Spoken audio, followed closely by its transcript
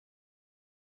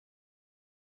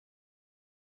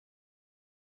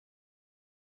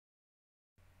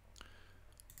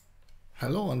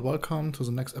Hello and welcome to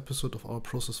the next episode of our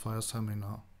ProcessWire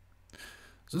seminar.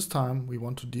 This time we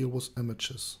want to deal with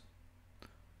images.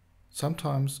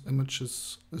 Sometimes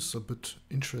images is a bit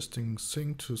interesting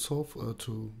thing to solve,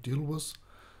 to deal with.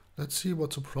 Let's see what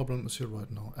the problem is here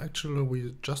right now. Actually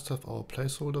we just have our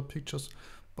placeholder pictures,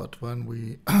 but when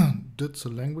we did the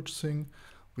language thing,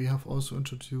 we have also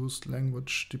introduced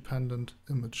language dependent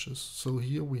images. So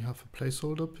here we have a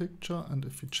placeholder picture, and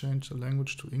if we change the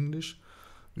language to English,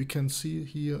 we can see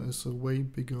here is a way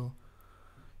bigger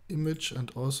image, and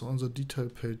also on the detail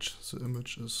page the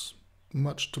image is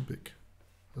much too big.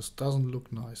 This doesn't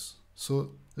look nice.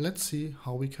 So let's see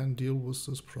how we can deal with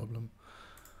this problem.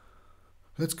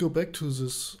 Let's go back to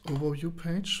this overview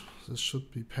page. This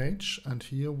should be page, and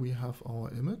here we have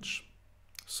our image.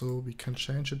 So we can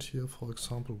change it here, for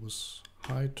example, with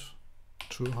height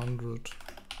 200,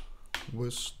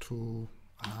 width to,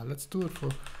 let's do it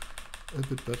for a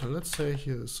bit better. Let's say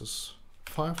here is this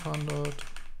 500,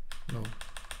 no,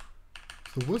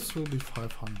 the width will be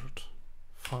 500,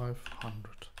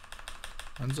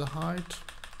 and the height,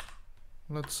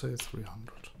 let's say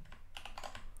 300.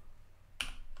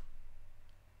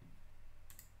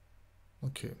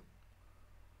 Okay,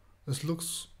 this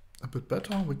looks a bit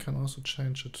better. We can also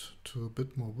change it to a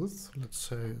bit more width. Let's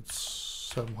say it's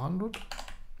 700.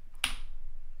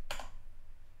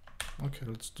 Okay,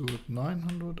 let's do it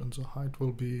 900, and the height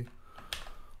will be,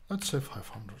 let's say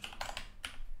 500.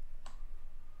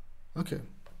 Okay,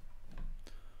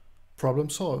 problem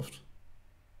solved.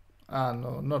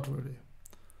 No, not really.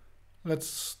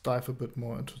 Let's dive a bit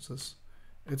more into this.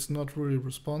 It's not really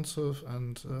responsive,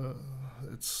 and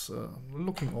it's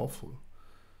looking awful.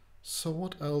 So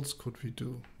what else could we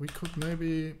do? We could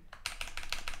maybe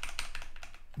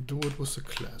do it with a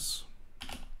class.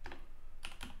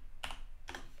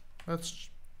 Let's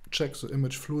check the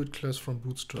image fluid class from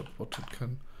Bootstrap, what it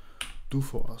can do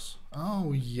for us.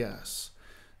 Oh yes,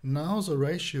 now the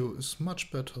ratio is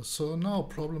much better. So now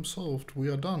problem solved. We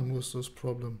are done with this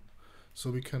problem. So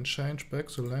we can change back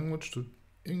the language to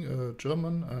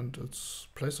German and its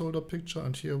placeholder picture,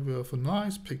 and here we have a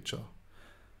nice picture.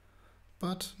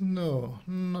 But no,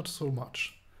 not so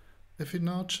much. If we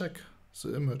now check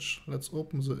the image, let's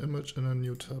open the image in a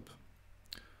new tab.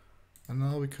 And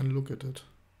now we can look at it.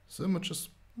 The image is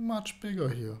much bigger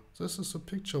here. This is a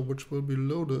picture which will be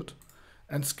loaded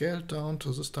and scaled down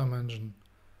to this dimension.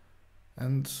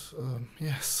 And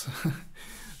yes,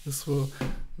 this will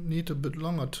need a bit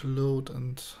longer to load,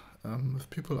 and if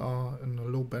people are in a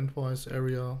low bandwidth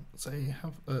area, they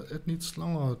have it needs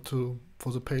longer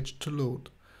for the page to load.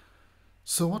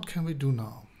 So what can we do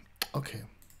now? Okay,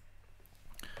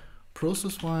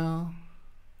 ProcessWire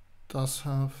does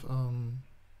have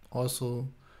also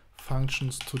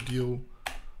functions to deal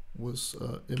with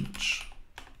image.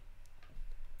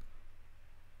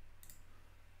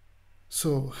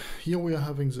 So here we are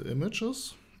having the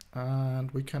images, and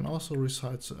we can also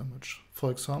resize the image. For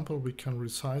example, we can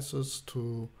resize this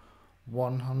to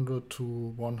 100 to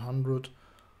 100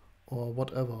 or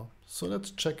whatever. So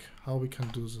let's check how we can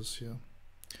do this here.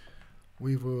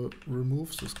 We will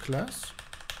remove this class,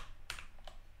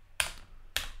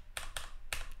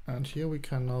 and here we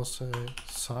can now say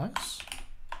size,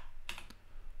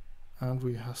 and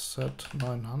we have set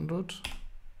 900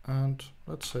 and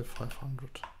let's say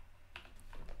 500,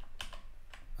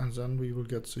 and then we will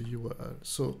get the URL.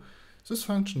 So this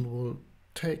function will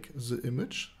take the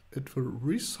image, it will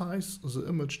resize the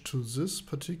image to this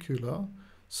particular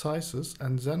sizes,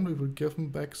 and then we will give them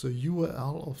back the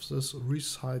URL of this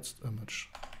resized image.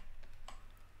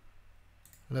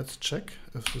 Let's check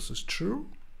if this is true.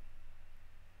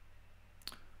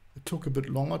 It took a bit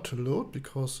longer to load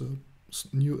because the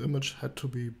new image had to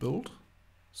be built.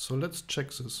 So let's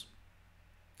check this,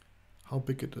 how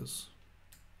big it is.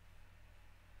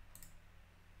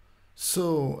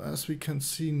 So as we can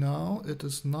see now, it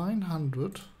is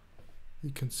 900.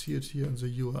 You can see it here in the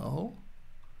URL.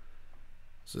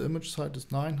 The image size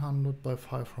is 900 by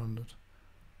 500.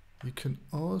 You can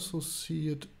also see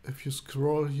it if you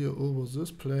scroll here over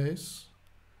this place.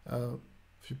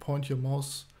 If you point your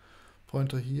mouse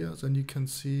pointer here, then you can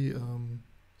see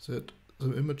that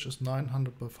the image is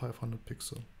 900 by 500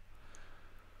 pixel.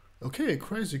 Okay,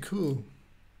 crazy cool.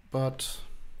 But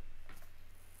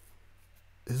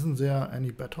isn't there any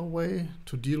better way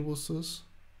to deal with this?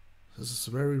 This is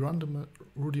very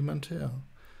rudimentary.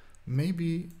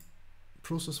 Maybe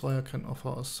ProcessWire can offer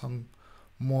us some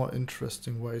more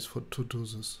interesting ways to do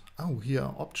this. Oh, here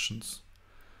are options.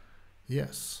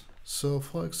 Yes. So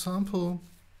for example,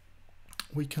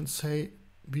 we can say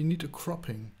we need a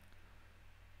cropping.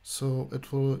 So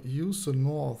it will use the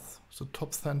north, the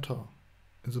top center,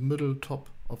 in the middle top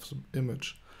of the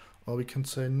image. Or we can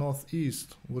say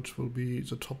northeast, which will be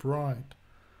the top right,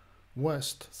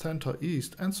 west, center,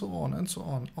 east, and so on and so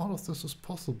on. All of this is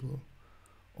possible.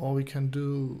 Or we can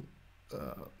do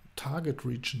target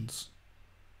regions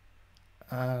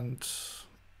and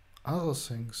other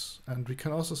things. And we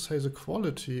can also say the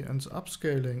quality and the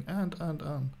upscaling and.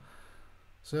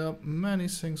 There are many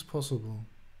things possible.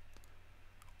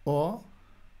 Or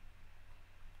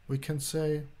we can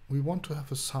say we want to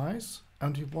have a size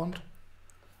and we want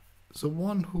the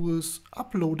one who is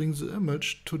uploading the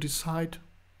image to decide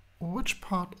which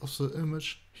part of the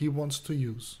image he wants to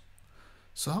use.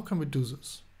 So how can we do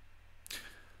this?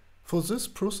 For this,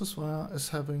 ProcessWire is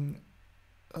having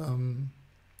a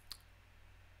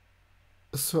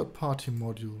third-party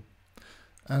module.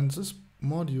 And this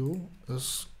module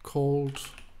is called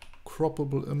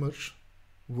Cropbale Image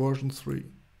version 3.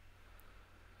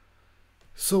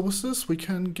 So with this we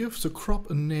can give the crop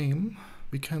a name.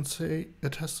 We can say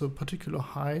it has a particular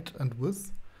height and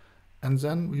width, and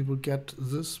then we will get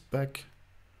this back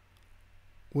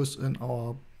within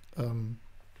our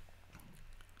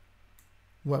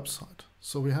website.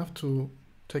 So we have to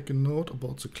take a note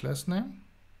about the class name.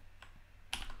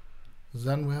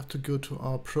 Then we have to go to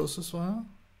our ProcessWire.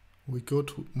 We go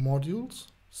to modules,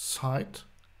 site,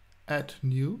 add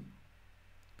new.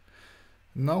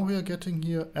 Now we are getting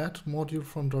here add module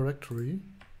from directory.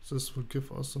 This will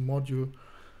give us a module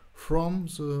from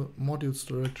the modules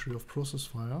directory of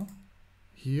ProcessWire.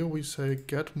 Here we say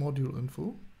get module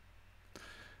info.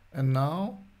 And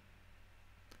now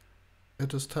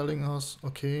it is telling us,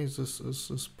 okay, this is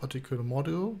this particular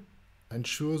module.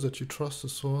 Ensure that you trust the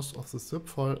source of the zip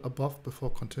file above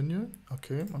before continuing.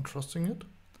 Okay, I'm trusting it.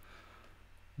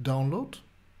 Download.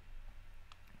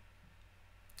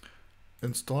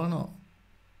 Install now.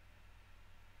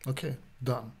 Okay,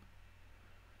 done.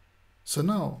 So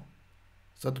now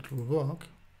that it will work,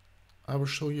 I will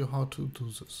show you how to do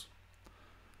this.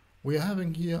 We are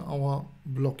having here our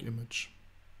block image.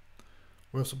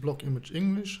 We have the block image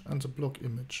English and the block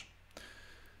image.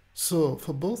 So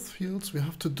for both fields we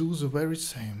have to do the very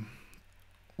same.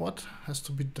 What has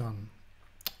to be done?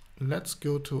 Let's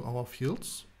go to our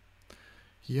fields.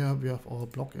 Here we have our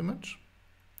block image.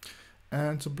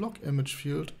 And the block image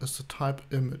field is the type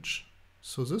image.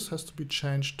 So this has to be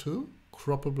changed to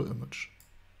Cropbale Image.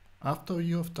 After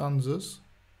you have done this,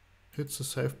 hit the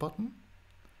save button.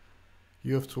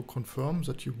 You have to confirm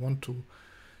that you want to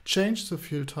change the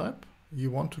field type, you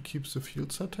want to keep the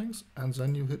field settings, and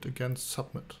then you hit again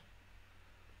submit.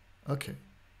 Okay,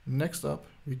 next up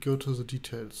we go to the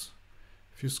details.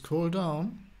 If you scroll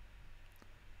down,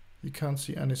 you can't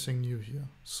see anything new here.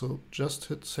 So just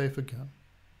hit save again.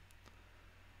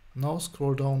 Now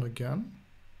scroll down again.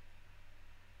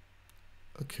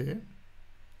 Okay,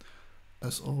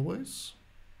 as always,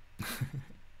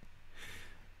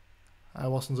 I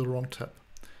was in the wrong tab.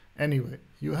 Anyway,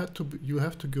 you have to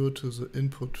go to the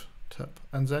input tab,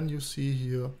 and then you see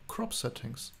here crop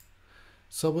settings.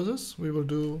 So with this we will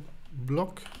do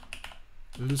block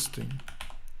listing,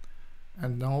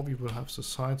 and now we will have the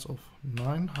size of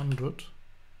 900,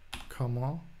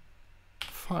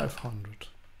 500.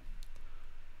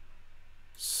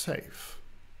 Save.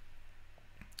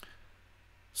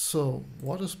 So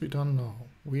what is be done now?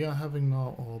 We are having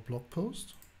now our blog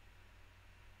post.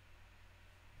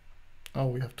 Oh,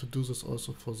 we have to do this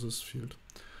also for this field.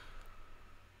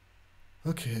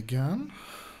 Okay, again,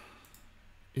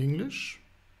 English.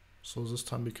 So this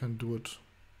time we can do it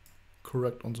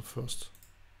correct on the first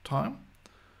time.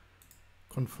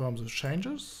 Confirm the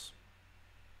changes.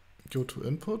 Go to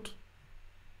input,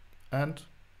 and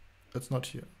it's not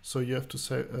here. So you have to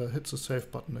say, hit the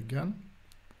save button again.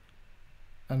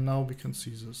 And now we can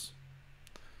see this.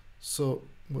 So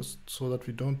that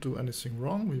we don't do anything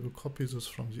wrong, we will copy this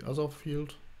from the other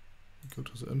field. Go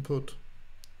to the input,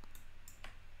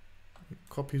 we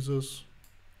copy this,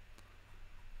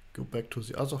 go back to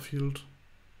the other field,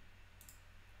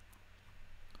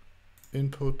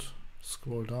 input,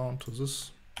 scroll down to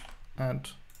this, and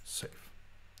save.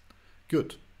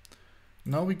 Good.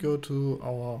 Now we go to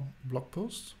our blog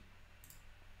post,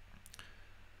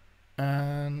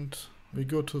 and we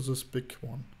go to this big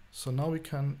one. So now we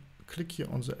can click here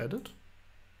on the edit,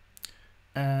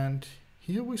 and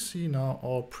here we see now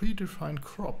our predefined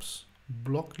crops,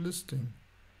 block listing,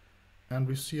 and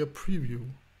we see a preview.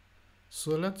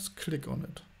 So let's click on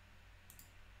it.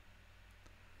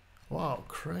 Wow,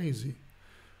 crazy.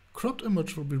 Cropped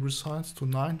image will be resized to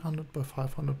 900 by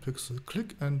 500 pixels.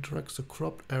 Click and drag the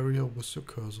cropped area with your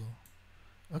cursor.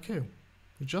 Okay,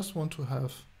 we just want to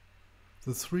have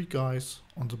the three guys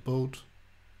on the boat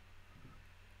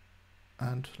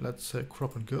and let's say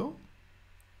crop and go.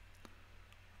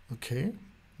 Okay,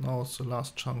 now it's the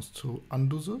last chance to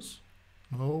undo this.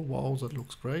 Oh, wow, that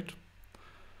looks great.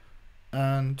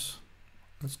 And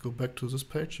let's go back to this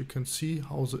page. You can see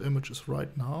how the image is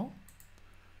right now.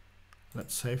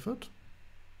 Let's save it.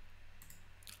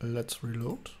 Let's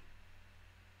reload.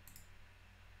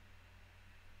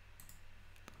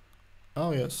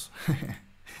 Oh yes,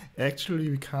 actually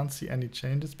we can't see any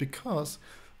changes because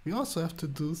we also have to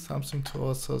do something to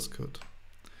our source code.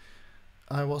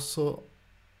 I was so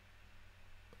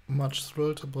much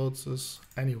thrilled about this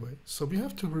anyway. So we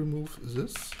have to remove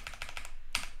this,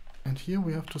 and here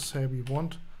we have to say we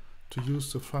want to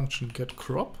use the function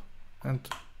getCrop, and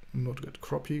not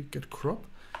getCroppy, getCrop,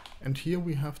 and here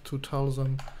we have to tell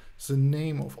them the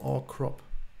name of our crop.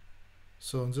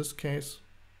 So in this case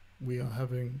we are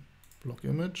having block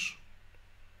image,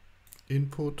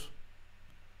 input,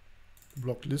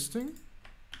 block listing,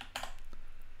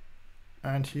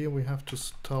 and here we have to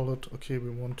tell it, okay, we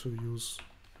want to use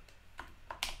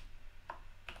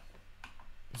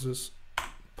this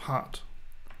part.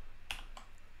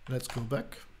 Let's go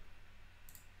back.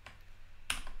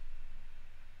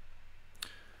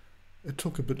 It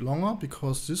took a bit longer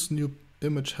because this new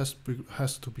image had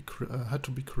to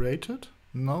be created.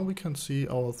 Now we can see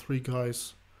our three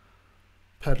guys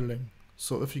pedaling.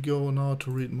 So if you go now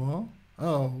to read more,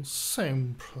 oh,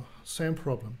 same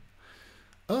problem.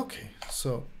 Okay,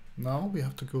 so now we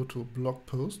have to go to blog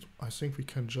post. I think we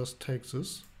can just take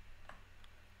this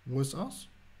with us.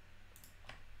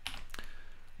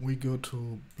 We go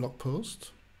to blog post.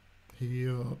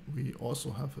 Here we also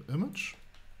have an image.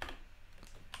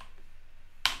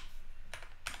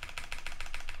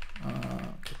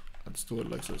 Okay, let's do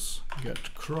it like this.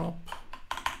 Get crop,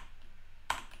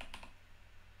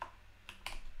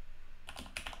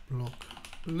 block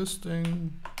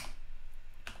listing,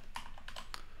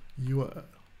 URL.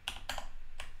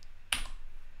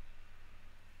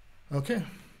 Okay,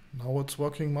 now it's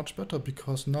working much better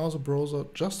because now the browser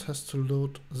just has to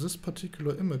load this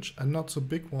particular image and not the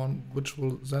big one, which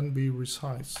will then be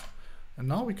resized. And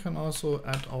now we can also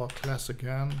add our class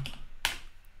again,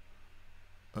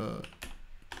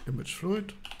 image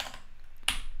fluid,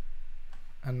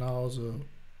 and now the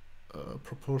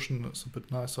proportion is a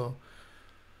bit nicer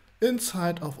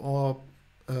inside of our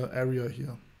area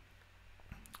here.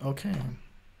 Okay.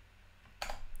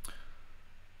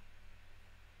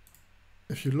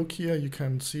 If you look here, you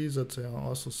can see that there are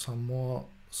also some more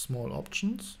small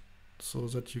options, so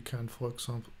that you can, for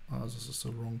example, this is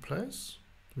the wrong place.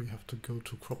 We have to go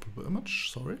to Cropbale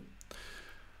Image, sorry.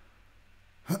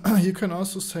 You can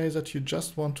also say that you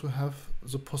just want to have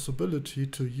the possibility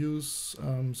to use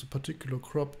the particular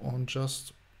crop on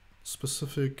just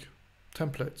specific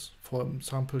templates. For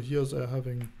example, here they're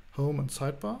having home and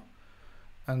sidebar,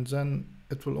 and then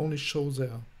it will only show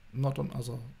there, not on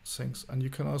other things. And you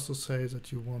can also say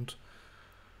that you want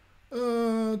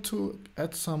to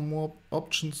add some more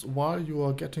options while you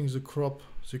are getting the crop.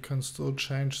 So you can still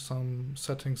change some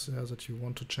settings there, that you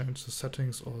want to change the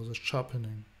settings or the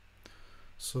sharpening.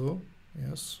 So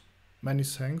yes, many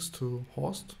thanks to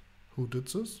Horst who did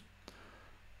this.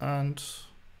 And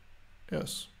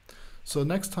yes, so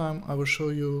next time I will show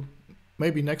you,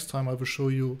 maybe next time I will show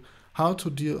you how to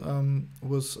deal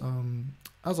with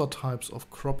other types of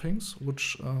croppings,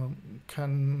 which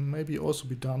can maybe also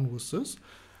be done with this,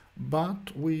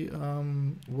 but we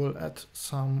will add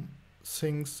some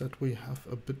things that we have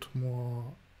a bit more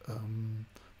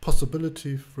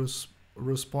possibility for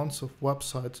responsive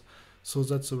websites, so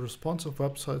that the responsive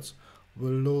websites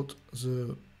will load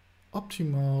the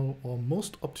optimal or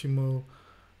most optimal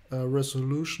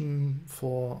resolution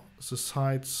for the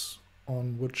sites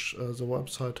on which the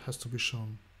website has to be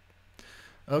shown.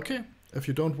 Okay, if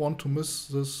you don't want to miss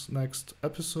this next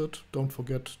episode, don't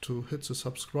forget to hit the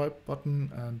subscribe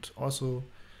button and also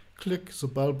click the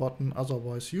bell button,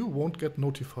 otherwise you won't get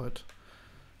notified.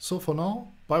 So for now,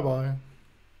 bye bye.